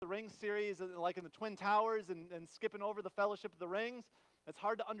Rings series, like in the Twin Towers, and skipping over the Fellowship of the Rings. It's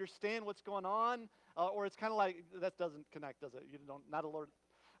hard to understand what's going on, or it's kind of like, that doesn't connect, does it? You don't, not a Lord,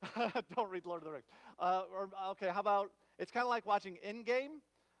 don't read Lord of the Rings. Okay, how about, it's kind of like watching Endgame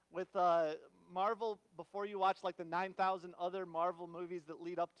with Marvel before you watch like the 9,000 other Marvel movies that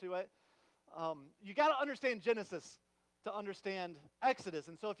lead up to it. You got to understand Genesis to understand Exodus.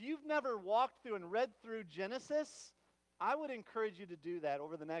 And so if you've never walked through and read through Genesis, I would encourage you to do that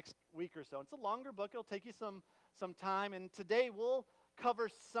over the next week or so. It's a longer book. It'll take you some time. And today we'll cover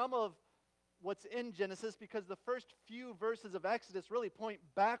some of what's in Genesis because the first few verses of Exodus really point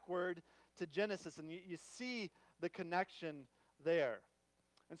backward to Genesis, and you see the connection there.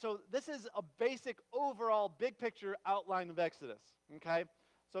 And so this is a basic overall big picture outline of Exodus, okay?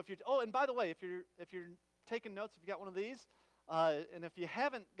 So if you're, and by the way, if you're taking notes, if you got one of these, and if you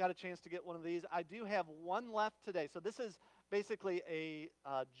haven't got a chance to get one of these, I do have one left today. So this is basically a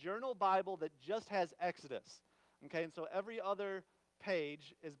journal Bible that just has Exodus, okay? And so every other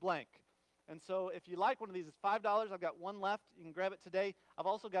page is blank. And so if you like one of these, it's $5. I've got one left. You can grab it today. I've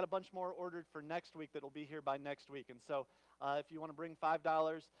also got a bunch more ordered for next week that will be here by next week. And so if you want to bring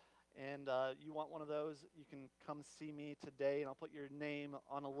 $5 and you want one of those, you can come see me today, and I'll put your name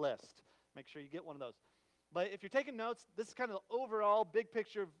on a list. Make sure you get one of those. But if you're taking notes, this is kind of the overall big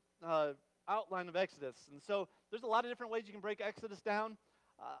picture outline of Exodus. And so there's a lot of different ways you can break Exodus down.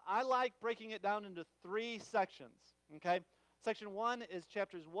 I like breaking it down into 3 sections, okay? Section 1 is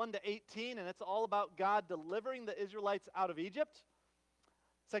chapters 1 to 18, and it's all about God delivering the Israelites out of Egypt.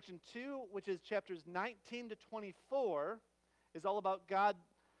 Section 2, which is chapters 19 to 24, is all about God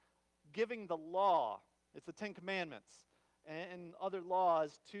giving the law. It's the 10 Commandments and other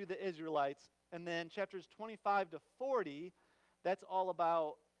laws to the Israelites. And then chapters 25 to 40, that's all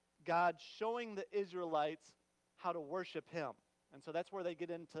about God showing the Israelites how to worship Him. And so that's where they get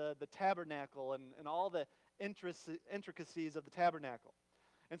into the tabernacle and all the intricacies of the tabernacle.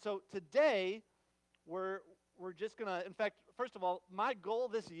 And so today, we're just going to, in fact, first of all, my goal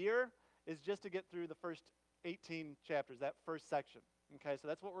this year is just to get through the first 18 chapters, that first section. Okay, so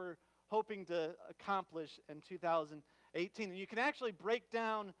that's what we're hoping to accomplish in 2018. And you can actually break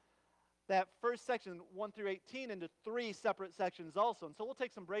down that first section, 1 through 18, into 3 separate sections also. And so we'll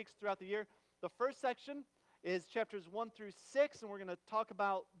take some breaks throughout the year. The first section is chapters 1 through 6, and we're going to talk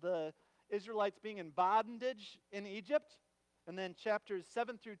about the Israelites being in bondage in Egypt. And then chapters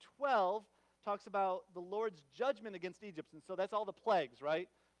 7 through 12 talks about the Lord's judgment against Egypt. And so that's all the plagues, right?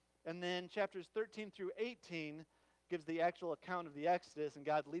 And then chapters 13 through 18 gives the actual account of the Exodus and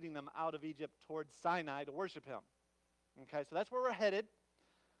God leading them out of Egypt towards Sinai to worship Him. Okay, so that's where we're headed.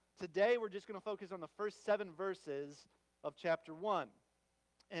 Today we're just going to focus on the first 7 verses of chapter 1.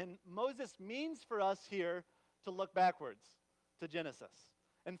 And Moses means for us here to look backwards to Genesis.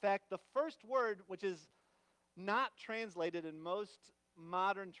 In fact, the first word, which is not translated in most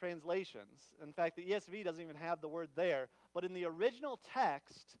modern translations, in fact, the ESV doesn't even have the word there, but in the original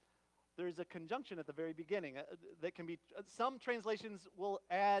text, there's a conjunction at the very beginning that can be, some translations will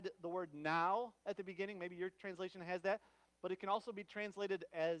add the word now at the beginning. Maybe your translation has that, but it can also be translated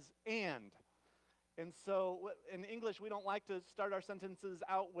as and. And so in English, we don't like to start our sentences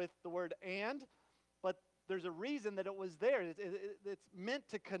out with the word and, but there's a reason that it was there. It's meant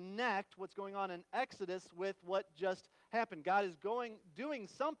to connect what's going on in Exodus with what just happened. God is doing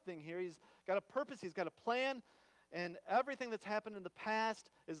something here. He's got a purpose. He's got a plan. And everything that's happened in the past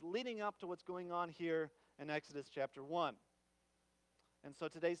is leading up to what's going on here in Exodus chapter 1. And so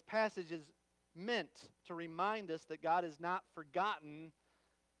today's passage is meant to remind us that God has not forgotten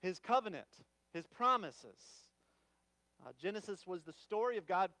His covenant, His promises. Genesis was the story of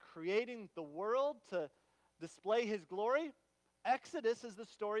God creating the world to display His glory. Exodus is the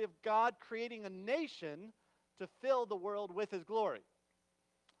story of God creating a nation to fill the world with His glory.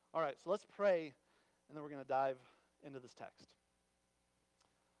 All right, so let's pray, and then we're going to dive into this text.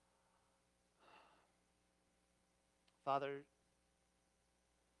 Father,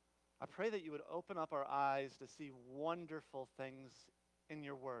 I pray that you would open up our eyes to see wonderful things in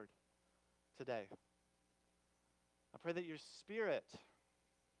your word today. I pray that your Spirit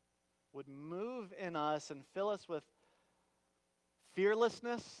would move in us and fill us with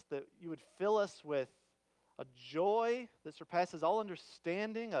fearlessness, that you would fill us with a joy that surpasses all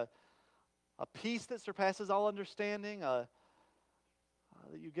understanding, a peace that surpasses all understanding, that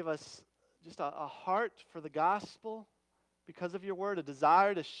you give us just a heart for the gospel because of your word, a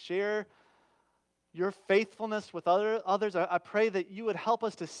desire to share your faithfulness with others. I pray that you would help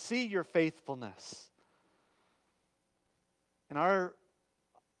us to see your faithfulness. And our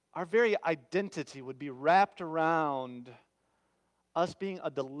very identity would be wrapped around us being a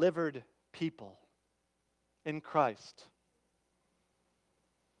delivered people in Christ.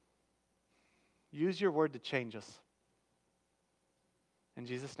 Use your word to change us. In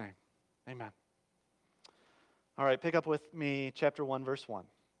Jesus' name, amen. All right, pick up with me chapter 1, verse 1.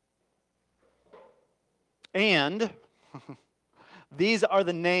 And these are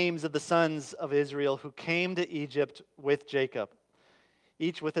the names of the sons of Israel who came to Egypt with Jacob,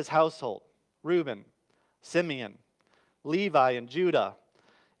 each with his household: Reuben, Simeon, Levi and Judah,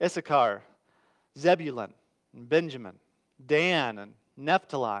 Issachar, Zebulun and Benjamin, Dan and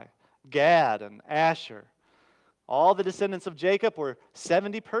Naphtali, Gad and Asher. All the descendants of Jacob were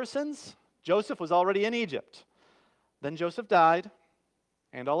 70 persons. Joseph was already in Egypt. Then Joseph died,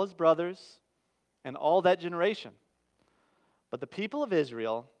 and all his brothers, and all that generation. But the people of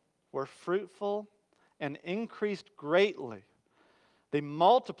Israel were fruitful and increased greatly. They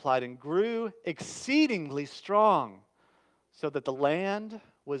multiplied and grew exceedingly strong, so that the land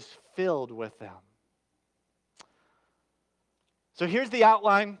was filled with them. So here's the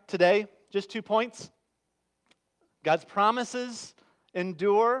outline today, just 2 points. God's promises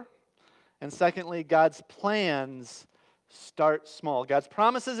endure, and secondly, God's plans start small. God's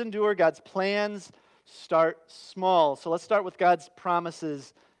promises endure, God's plans start small. So let's start with God's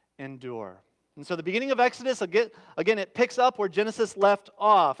promises endure. And so the beginning of Exodus, again, it picks up where Genesis left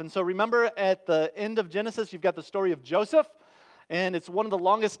off. And so remember, at the end of Genesis, you've got the story of Joseph, and it's one of the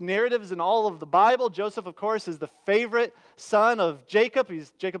longest narratives in all of the Bible. Joseph, of course, is the favorite son of Jacob.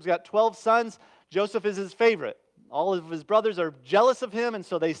 Jacob's got 12 sons. Joseph is his favorite. All of his brothers are jealous of him, and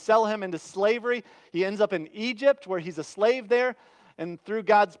so they sell him into slavery. He ends up in Egypt, where he's a slave there. And through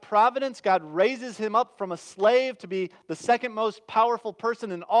God's providence, God raises him up from a slave to be the second most powerful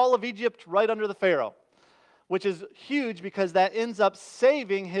person in all of Egypt, right under the Pharaoh, which is huge because that ends up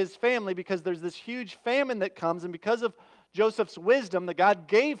saving his family, because there's this huge famine that comes, and because of Joseph's wisdom that God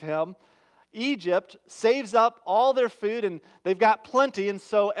gave him, Egypt saves up all their food, and they've got plenty, and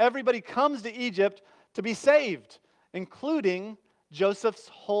so everybody comes to Egypt to be saved, including Joseph's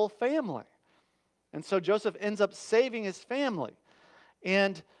whole family. And so Joseph ends up saving his family.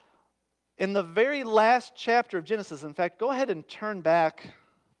 And in the very last chapter of Genesis, in fact, go ahead and turn back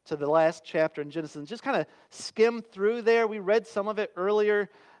to the last chapter in Genesis and just kind of skim through there. We read some of it earlier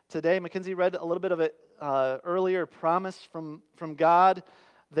today. Mackenzie read a little bit of it earlier, promise from God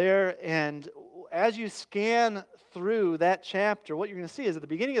there. And as you scan through that chapter, what you're going to see is at the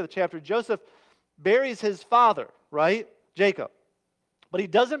beginning of the chapter, Joseph buries his father, right? Jacob. But he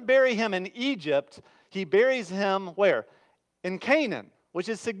doesn't bury him in Egypt. He buries him where? In Canaan, which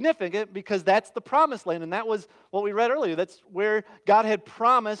is significant because that's the promised land, and that was what we read earlier. That's where God had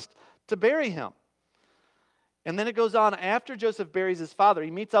promised to bury him. And then it goes on, after Joseph buries his father,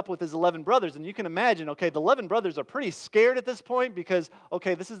 he meets up with his 11 brothers, and you can imagine, okay, the 11 brothers are pretty scared at this point because,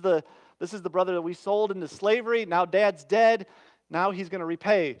 okay, this is the brother that we sold into slavery. Now dad's dead. Now he's going to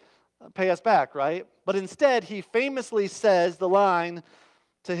pay us back, right? But instead, he famously says the line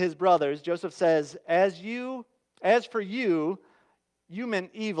to his brothers. Joseph says, As for you, you meant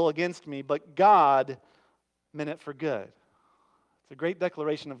evil against me, but God meant it for good. It's a great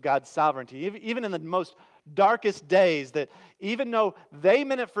declaration of God's sovereignty. Even in the most darkest days, that even though they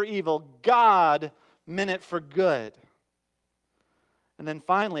meant it for evil, God meant it for good. And then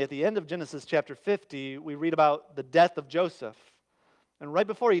finally, at the end of Genesis chapter 50, we read about the death of Joseph. And right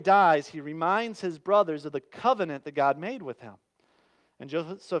before he dies, he reminds his brothers of the covenant that God made with him. And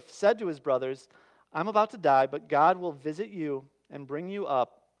Joseph said to his brothers, I'm about to die, but God will visit you and bring you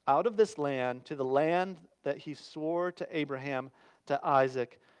up out of this land to the land that he swore to Abraham, to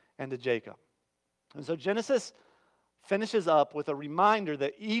Isaac, and to Jacob. And so Genesis finishes up with a reminder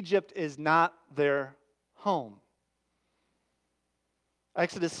that Egypt is not their home.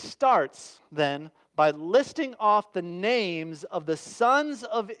 Exodus starts then by listing off the names of the sons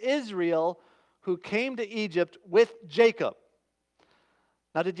of Israel who came to Egypt with Jacob.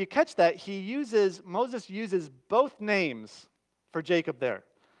 Now, did you catch that? Moses uses both names for Jacob there.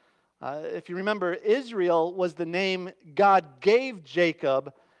 If you remember, Israel was the name God gave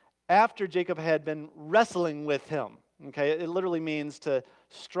Jacob after Jacob had been wrestling with him. Okay, it literally means to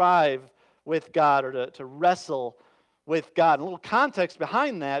strive with God or to wrestle with God. And a little context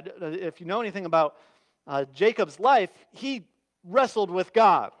behind that, if you know anything about Jacob's life, he wrestled with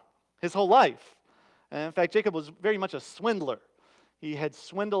God his whole life. And in fact, Jacob was very much a swindler. He had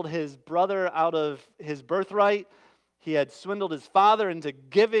swindled his brother out of his birthright. He had swindled his father into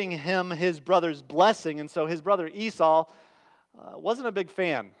giving him his brother's blessing. And so his brother Esau wasn't a big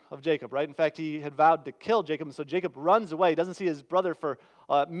fan of Jacob, right? In fact, he had vowed to kill Jacob. And so Jacob runs away. He doesn't see his brother for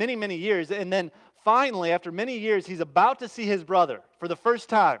many, many years. And then finally, after many years, he's about to see his brother for the first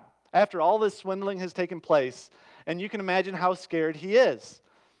time after all this swindling has taken place. And you can imagine how scared he is.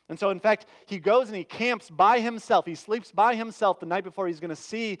 And so, in fact, he goes and he camps by himself. He sleeps by himself the night before he's going to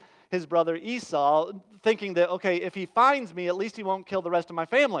see his brother Esau, thinking that, okay, if he finds me, at least he won't kill the rest of my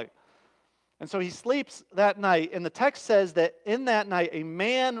family. And so he sleeps that night. And the text says that in that night, a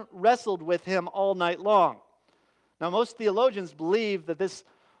man wrestled with him all night long. Now, most theologians believe that this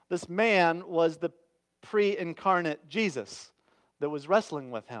man was the pre-incarnate Jesus that was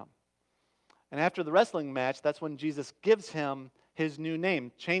wrestling with him. And after the wrestling match, that's when Jesus gives him his new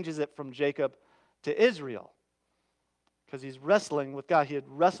name, changes it from Jacob to Israel. Because he's wrestling with God. He had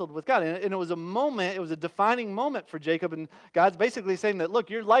wrestled with God. And it was a moment, it was a defining moment for Jacob. And God's basically saying that, look,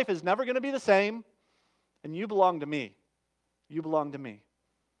 your life is never going to be the same, and you belong to me. You belong to me.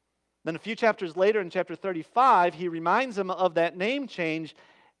 Then a few chapters later, in chapter 35, he reminds him of that name change,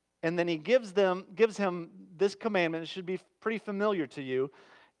 and then he gives him this commandment. It should be pretty familiar to you,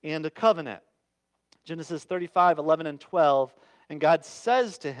 and a covenant. Genesis 35, 11 and 12. And God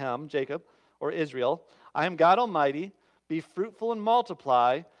says to him, Jacob, or Israel, I am God Almighty, be fruitful and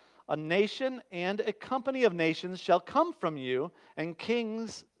multiply. A nation and a company of nations shall come from you, and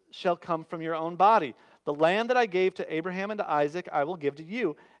kings shall come from your own body. The land that I gave to Abraham and to Isaac I will give to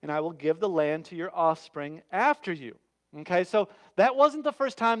you, and I will give the land to your offspring after you. Okay, so that wasn't the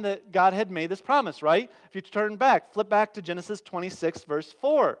first time that God had made this promise, right? If you flip back to Genesis 26, verse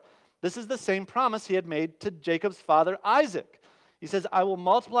 4. This is the same promise he had made to Jacob's father Isaac. He says, I will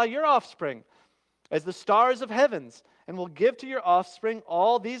multiply your offspring as the stars of heavens, and will give to your offspring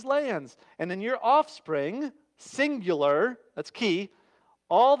all these lands. And in your offspring, singular, that's key,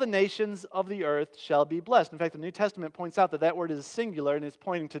 all the nations of the earth shall be blessed. In fact, the New Testament points out that word is singular and is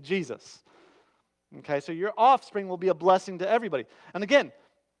pointing to Jesus. Okay, so your offspring will be a blessing to everybody. And again,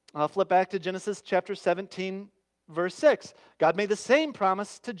 I'll flip back to Genesis chapter 17, verse 6. God made the same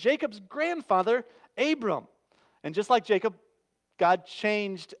promise to Jacob's grandfather, Abram. And just like Jacob, God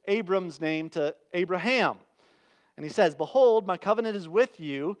changed Abram's name to Abraham. And he says, behold, my covenant is with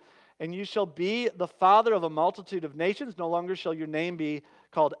you, and you shall be the father of a multitude of nations. No longer shall your name be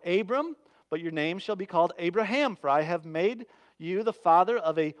called Abram, but your name shall be called Abraham, for I have made you the father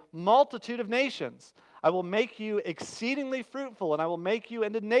of a multitude of nations. I will make you exceedingly fruitful, and I will make you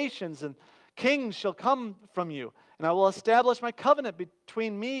into nations, and kings shall come from you. And I will establish my covenant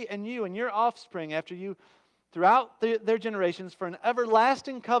between me and you and your offspring after you throughout their generations for an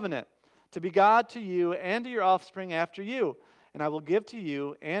everlasting covenant, to be God to you and to your offspring after you. And I will give to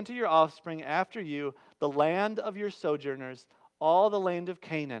you and to your offspring after you the land of your sojourners, all the land of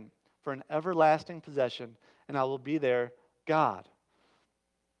Canaan, for an everlasting possession, and I will be their God.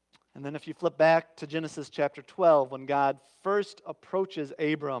 And then if you flip back to Genesis chapter 12, when God first approaches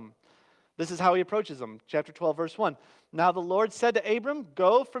Abram, this is how he approaches him. Chapter 12, verse 1. Now the Lord said to Abram,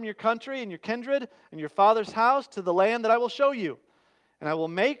 go from your country and your kindred and your father's house to the land that I will show you. And I will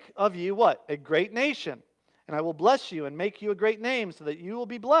make of you what? A great nation. And I will bless you and make you a great name so that you will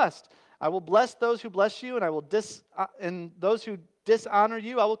be blessed. I will bless those who bless you, and and those who dishonor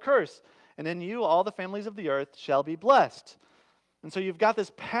you I will curse. And in you all the families of the earth shall be blessed. And so you've got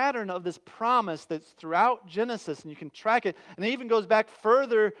this pattern of this promise that's throughout Genesis, and you can track it. And it even goes back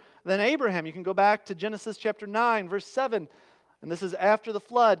further than Abraham. You can go back to Genesis chapter 9, verse 7. And this is after the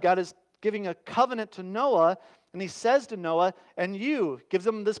flood. God is giving a covenant to Noah, and he says to Noah, and you, gives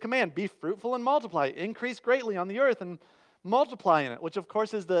him this command, be fruitful and multiply, increase greatly on the earth and multiply in it, which of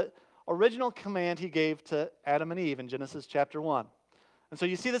course is the original command he gave to Adam and Eve in Genesis chapter 1. And so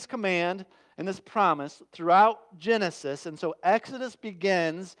you see this command and this promise throughout Genesis. And so Exodus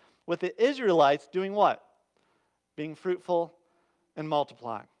begins with the Israelites doing what? Being fruitful and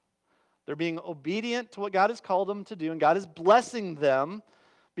multiplying. They're being obedient to what God has called them to do, and God is blessing them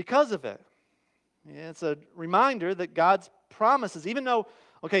because of it. It's a reminder that God's promises, even though,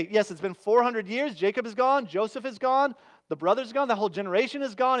 okay, yes, it's been 400 years, Jacob is gone, Joseph is gone, the brothers are gone, the whole generation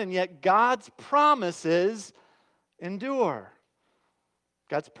is gone, and yet God's promises endure.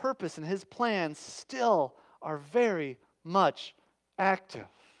 God's purpose and his plans still are very much active.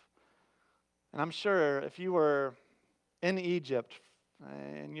 And I'm sure if you were in Egypt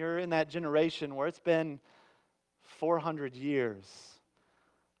and you're in that generation where it's been 400 years,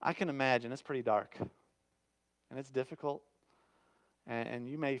 I can imagine it's pretty dark and it's difficult, and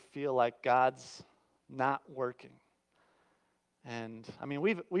you may feel like God's not working. And I mean,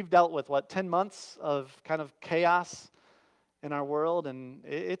 we've dealt with 10 months of kind of chaos in our world, and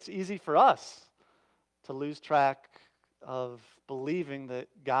it's easy for us to lose track of believing that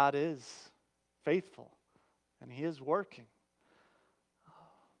God is faithful and he is working.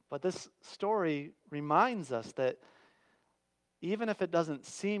 But this story reminds us that even if it doesn't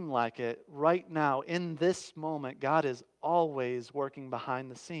seem like it, right now, in this moment, God is always working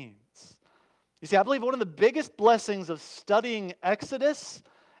behind the scenes. You see, I believe one of the biggest blessings of studying Exodus,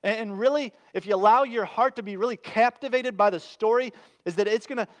 and really, if you allow your heart to be really captivated by the story, is that it's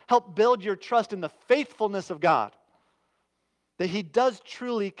going to help build your trust in the faithfulness of God. That He does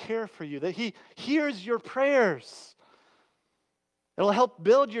truly care for you, that He hears your prayers. It'll help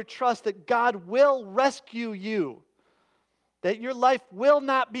build your trust that God will rescue you, that your life will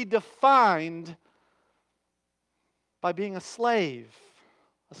not be defined by being a slave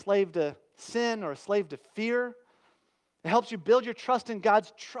to sin or a slave to fear. It helps you build your trust in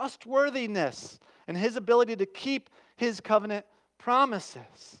God's trustworthiness and His ability to keep His covenant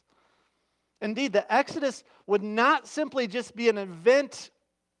promises. Indeed, the Exodus would not simply just be an event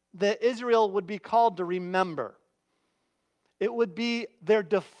that Israel would be called to remember. It would be their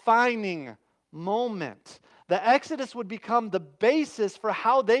defining moment. The Exodus would become the basis for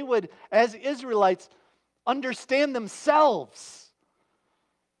how they would, as Israelites, understand themselves.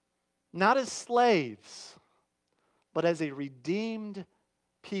 Not as slaves, but as a redeemed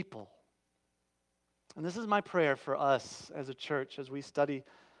people. And this is my prayer for us as a church as we study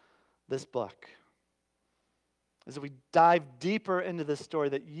this book. As we dive deeper into this story,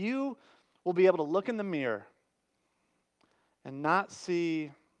 that you will be able to look in the mirror and not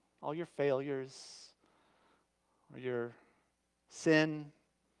see all your failures or your sin.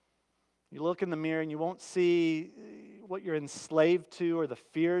 You look in the mirror and you won't see what you're enslaved to or the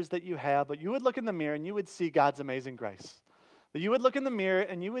fears that you have, but you would look in the mirror and you would see God's amazing grace. That you would look in the mirror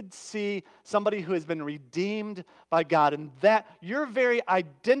and you would see somebody who has been redeemed by God, and that your very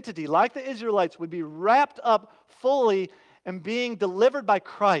identity, like the Israelites, would be wrapped up fully and being delivered by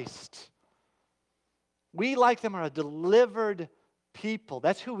Christ. We, like them, are a delivered people.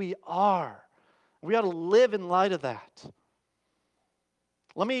 That's who we are. We ought to live in light of that.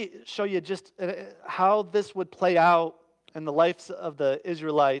 Let me show you just how this would play out in the lives of the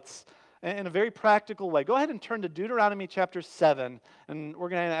Israelites in a very practical way. Go ahead and turn to Deuteronomy chapter 7, and we're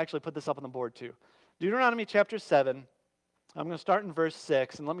going to actually put this up on the board too. Deuteronomy chapter 7, I'm going to start in verse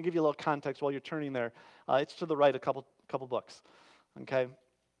 6, and let me give you a little context while you're turning there. It's to the right a couple books, okay?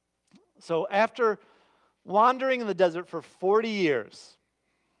 So after wandering in the desert for 40 years,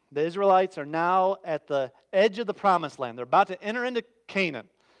 the Israelites are now at the edge of the promised land. They're about to enter into Canaan.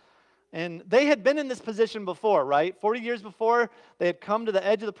 And they had been in this position before, right? 40 years before, they had come to the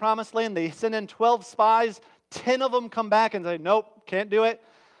edge of the promised land. They sent in 12 spies. 10 of them come back and say, nope, can't do it.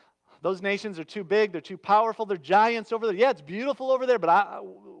 Those nations are too big. They're too powerful. They're giants over there. Yeah, it's beautiful over there, but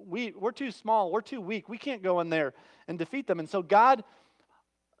we're too small. We're too weak. We can't go in there and defeat them. And so God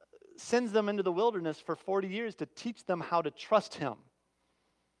sends them into the wilderness for 40 years to teach them how to trust Him.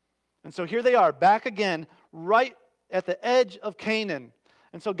 And so here they are, back again, right at the edge of Canaan.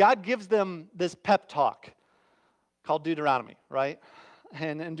 And so God gives them this pep talk called Deuteronomy, right?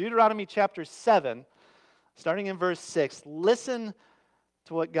 And in Deuteronomy chapter 7, starting in verse 6, listen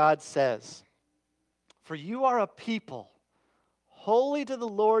to what God says. For you are a people holy to the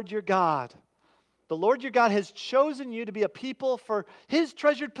Lord your God. The Lord your God has chosen you to be a people for His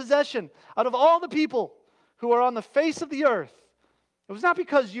treasured possession out of all the people who are on the face of the earth. It was not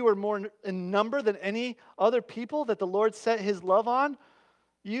because you were more in number than any other people that the Lord set His love on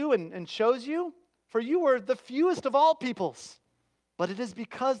you and chose you, for you were the fewest of all peoples. But it is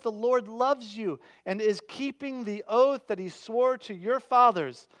because the Lord loves you and is keeping the oath that He swore to your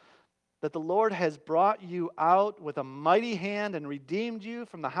fathers, that the Lord has brought you out with a mighty hand and redeemed you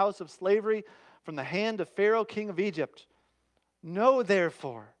from the house of slavery, from the hand of Pharaoh, king of Egypt. Know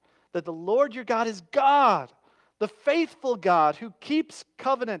therefore that the Lord your God is God, the faithful God who keeps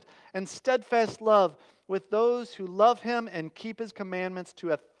covenant and steadfast love with those who love Him and keep His commandments to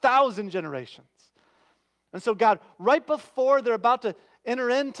 1,000 generations. And so God, right before they're about to enter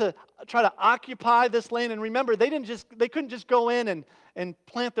in to try to occupy this land, and remember, they couldn't just go in and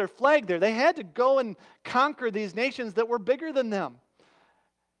plant their flag there. They had to go and conquer these nations that were bigger than them.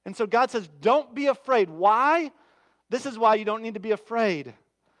 And so God says, don't be afraid. Why? This is why you don't need to be afraid.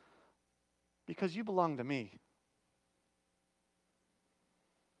 Because you belong to me.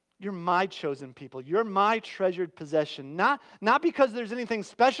 You're my chosen people. You're my treasured possession. Not because there's anything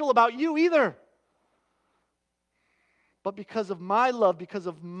special about you either, but because of my love, because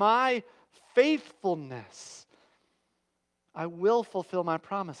of my faithfulness. I will fulfill my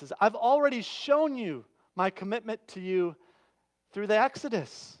promises. I've already shown you my commitment to you through the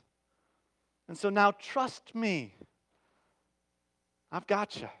Exodus. And so now trust me. I've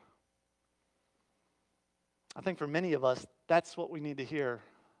got you. I think for many of us, that's what we need to hear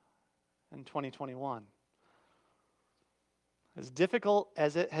in 2021. As difficult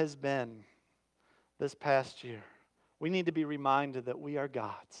as it has been this past year, we need to be reminded that we are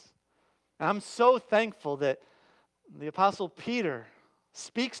God's. And I'm so thankful that the Apostle Peter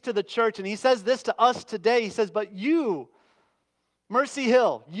speaks to the church, and he says this to us today. He says, but you, Mercy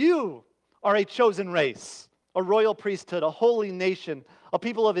Hill, you are a chosen race, a royal priesthood, a holy nation, a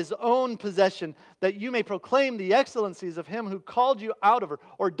people of his own possession, that you may proclaim the excellencies of him who called you out of,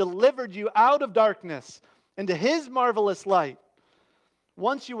 or delivered you out of darkness into his marvelous light.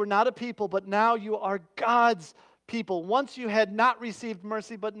 Once you were not a people, but now you are God's people. Once you had not received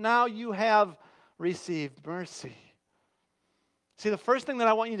mercy, but now you have received mercy. See, the first thing that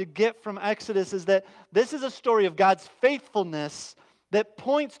I want you to get from Exodus is that this is a story of God's faithfulness that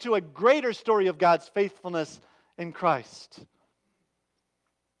points to a greater story of God's faithfulness in Christ.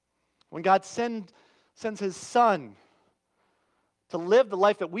 When God sends his Son to live the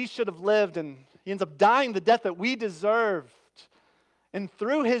life that we should have lived, and he ends up dying the death that we deserved, and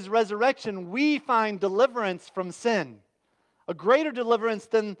through his resurrection, we find deliverance from sin, a greater deliverance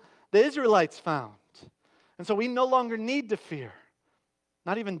than the Israelites found. And so we no longer need to fear,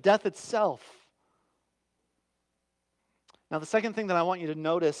 not even death itself. Now, the second thing that I want you to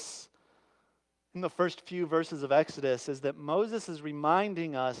notice in the first few verses of Exodus is that Moses is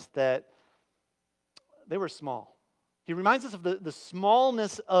reminding us that they were small. He reminds us of the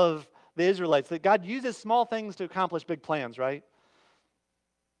smallness of the Israelites, that God uses small things to accomplish big plans, right?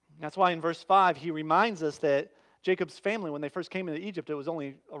 That's why in verse 5, he reminds us that Jacob's family, when they first came into Egypt, it was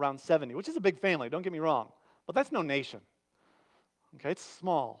only around 70, which is a big family, don't get me wrong. But that's no nation. Okay, it's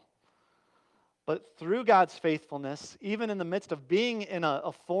small. But through God's faithfulness, even in the midst of being in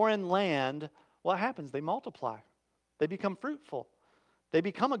a foreign land, what happens? They multiply. They become fruitful. They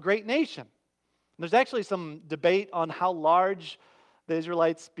become a great nation. There's actually some debate on how large the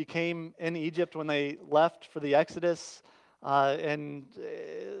Israelites became in Egypt when they left for the Exodus.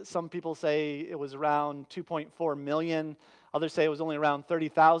 Some people say it was around 2.4 million. Others say it was only around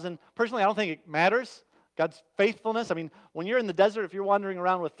 30,000. Personally, I don't think it matters. God's faithfulness. I mean, when you're in the desert, if you're wandering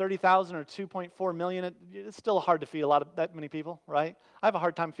around with 30,000 or 2.4 million, it's still hard to feed that many people, right? I have a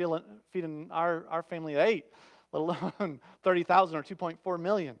hard time feeding our family of 8, let alone 30,000 or 2.4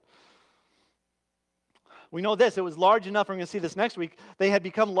 million. We know this, it was large enough, we're going to see this next week, they had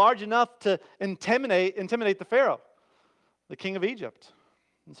become large enough to intimidate the Pharaoh, the king of Egypt.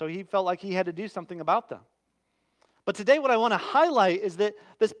 And so he felt like he had to do something about them. But today what I want to highlight is that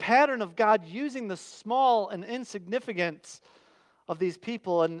this pattern of God using the small and insignificance of these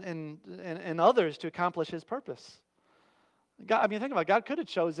people and others to accomplish his purpose. God, I mean, think about it. God could have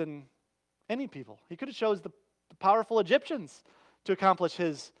chosen any people. He could have chosen the powerful Egyptians to accomplish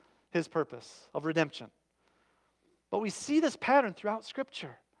his purpose of redemption. But we see this pattern throughout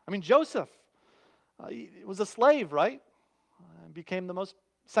Scripture. I mean, Joseph he was a slave, right? Became the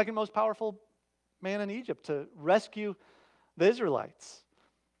second most powerful man in Egypt to rescue the Israelites.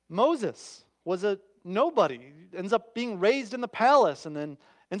 Moses was a nobody. Ends up being raised in the palace and then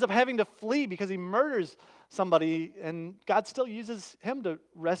ends up having to flee because he murders somebody, and God still uses him to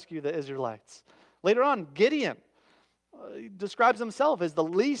rescue the Israelites. Later on, Gideon he describes himself as the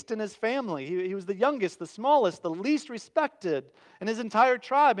least in his family. He was the youngest, the smallest, the least respected in his entire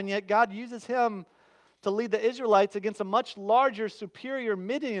tribe, and yet God uses him to lead the Israelites against a much larger, superior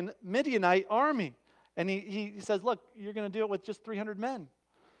Midianite army. And he says, look, you're going to do it with just 300 men.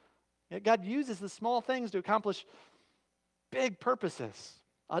 Yet God uses the small things to accomplish big purposes.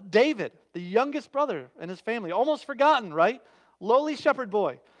 David, the youngest brother in his family, almost forgotten, right? Lowly shepherd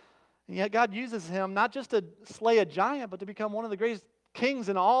boy. And yet God uses him not just to slay a giant, but to become one of the greatest kings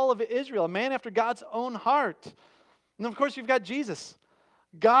in all of Israel, a man after God's own heart. And of course, you've got Jesus,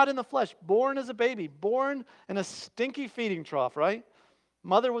 God in the flesh, born as a baby, born in a stinky feeding trough, right?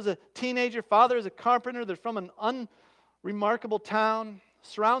 Mother was a teenager, father is a carpenter. They're from an unremarkable town,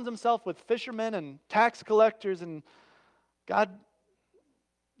 surrounds himself with fishermen and tax collectors. And God,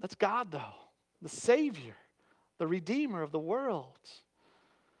 that's God though, the Savior, the Redeemer of the world.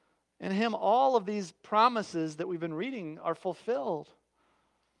 In him, all of these promises that we've been reading are fulfilled.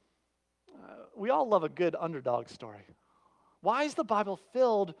 We all love a good underdog story. Why is the Bible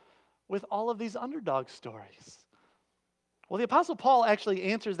filled with all of these underdog stories? Well, the Apostle Paul actually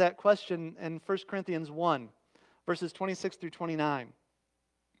answers that question in 1 Corinthians 1, verses 26 through 29. And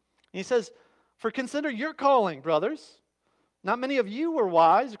he says, "For consider your calling, brothers. Not many of you were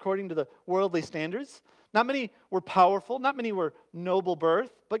wise according to the worldly standards. Not many were powerful, not many were noble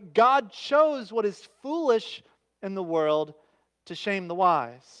birth, but God chose what is foolish in the world to shame the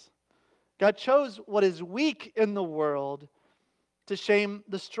wise. God chose what is weak in the world to shame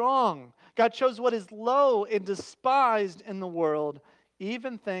the strong. God chose what is low and despised in the world,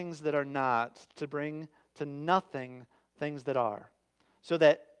 even things that are not, to bring to nothing things that are, so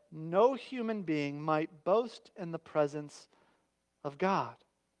that no human being might boast in the presence of God.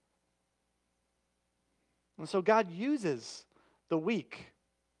 And so God uses the weak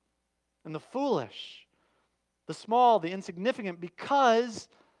and the foolish, the small, the insignificant, because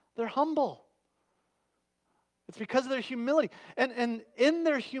they're humble. It's because of their humility. And in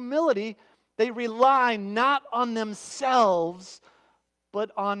their humility, they rely not on themselves,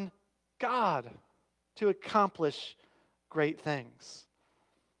 but on God to accomplish great things.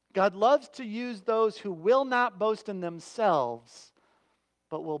 God loves to use those who will not boast in themselves,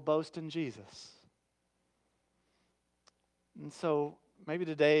 but will boast in Jesus. And so maybe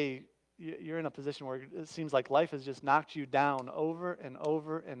today you're in a position where it seems like life has just knocked you down over and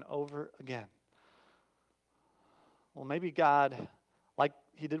over and over again. Well, maybe God, like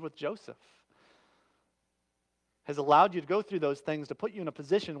he did with Joseph, has allowed you to go through those things to put you in a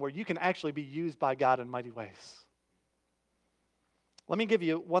position where you can actually be used by God in mighty ways. Let me give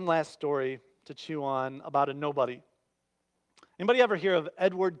you one last story to chew on about a nobody. Anybody ever hear of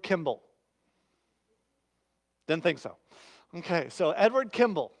Edward Kimball? Didn't think so. Okay, so Edward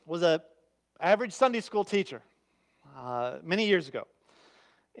Kimball was an average Sunday school teacher many years ago.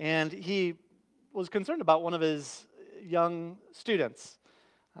 And he was concerned about one of his young students.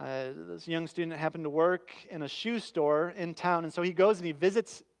 This young student happened to work in a shoe store in town, and so he goes and he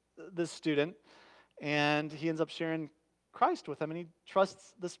visits this student, and he ends up sharing Christ with him, and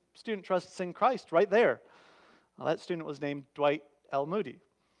this student trusts in Christ right there. Well, that student was named Dwight L. Moody.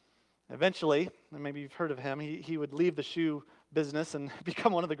 Eventually, and maybe you've heard of him, he would leave the shoe business and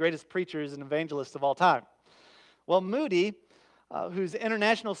become one of the greatest preachers and evangelists of all time. Well, Moody, whose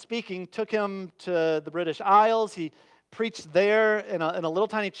international speaking took him to the British Isles, he preached there in a little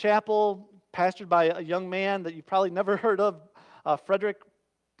tiny chapel pastored by a young man that you probably never heard of, Frederick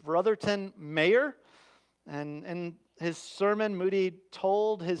Brotherton Mayer. And in his sermon, Moody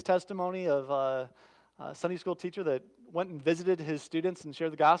told his testimony of a Sunday school teacher that went and visited his students and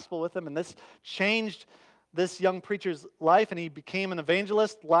shared the gospel with them, and this changed this young preacher's life, and he became an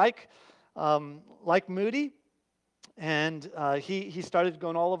evangelist like Moody. And he started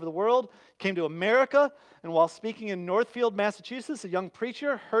going all over the world, came to America, and while speaking in Northfield, Massachusetts, a young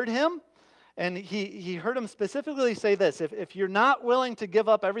preacher heard him, and he heard him specifically say this: if you're not willing to give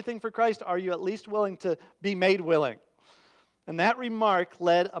up everything for Christ, are you at least willing to be made willing? And that remark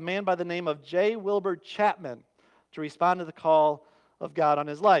led a man by the name of J. Wilbur Chapman to respond to the call of God on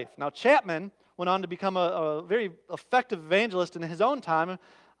his life. Now, Chapman went on to become a very effective evangelist in his own time,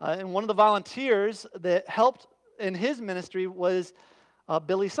 and one of the volunteers that helped in his ministry was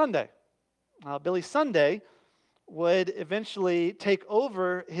Billy Sunday. Billy Sunday would eventually take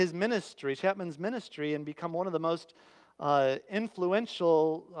over his ministry, Chapman's ministry, and become one of the most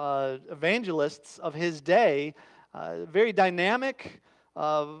influential evangelists of his day. Very dynamic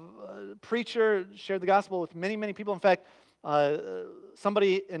preacher, shared the gospel with many, many people. In fact,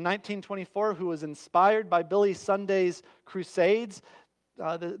 somebody in 1924 who was inspired by Billy Sunday's crusades,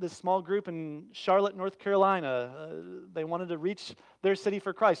 this small group in Charlotte, North Carolina, they wanted to reach their city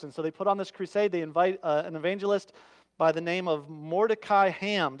for Christ. And so they put on this crusade. They invite an evangelist by the name of Mordecai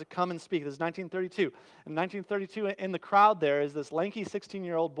Ham to come and speak. This is 1932. In 1932, in the crowd there is this lanky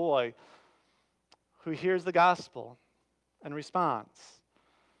 16-year-old boy who hears the gospel and responds.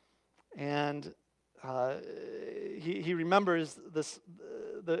 And he remembers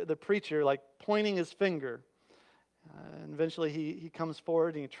the preacher like pointing his finger. And eventually he comes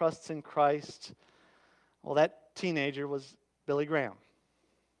forward and he trusts in Christ. Well, that teenager was Billy Graham.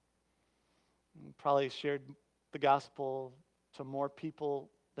 He probably shared the gospel to more people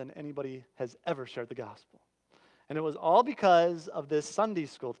than anybody has ever shared the gospel. And it was all because of this Sunday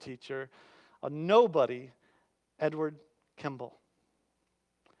school teacher, a nobody, Edward Kimball.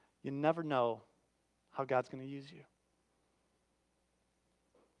 You never know how God's going to use you.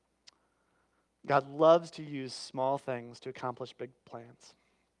 God loves to use small things to accomplish big plans.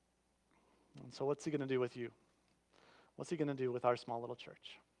 And so what's he going to do with you? What's he going to do with our small little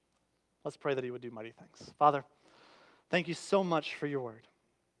church? Let's pray that he would do mighty things. Father, thank you so much for your word.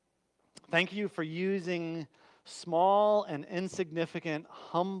 Thank you for using small and insignificant,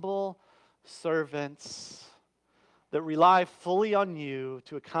 humble servants that rely fully on you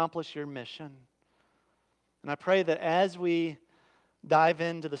to accomplish your mission. And I pray that as we dive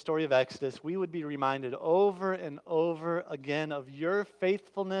into the story of Exodus, we would be reminded over and over again of your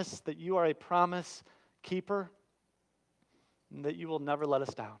faithfulness, that you are a promise keeper, and that you will never let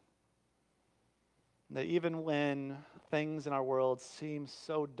us down. That even when things in our world seem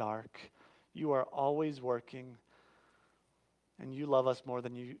so dark, you are always working, and you love us more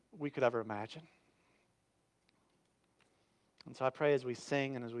than we could ever imagine. And so I pray as we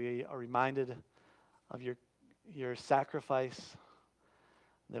sing and as we are reminded of your sacrifice,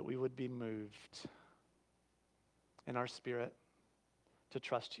 that we would be moved in our spirit to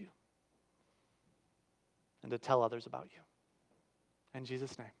trust you and to tell others about you. In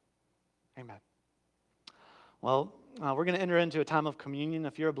Jesus' name, amen. Well, we're going to enter into a time of communion.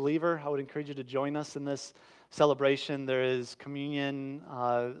 If you're a believer, I would encourage you to join us in this celebration. There is communion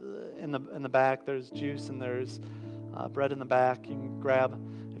in the back. There's juice and there's bread in the back. You can grab,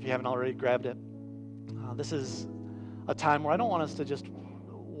 if you haven't already grabbed it. This is a time where I don't want us to just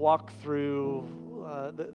walk through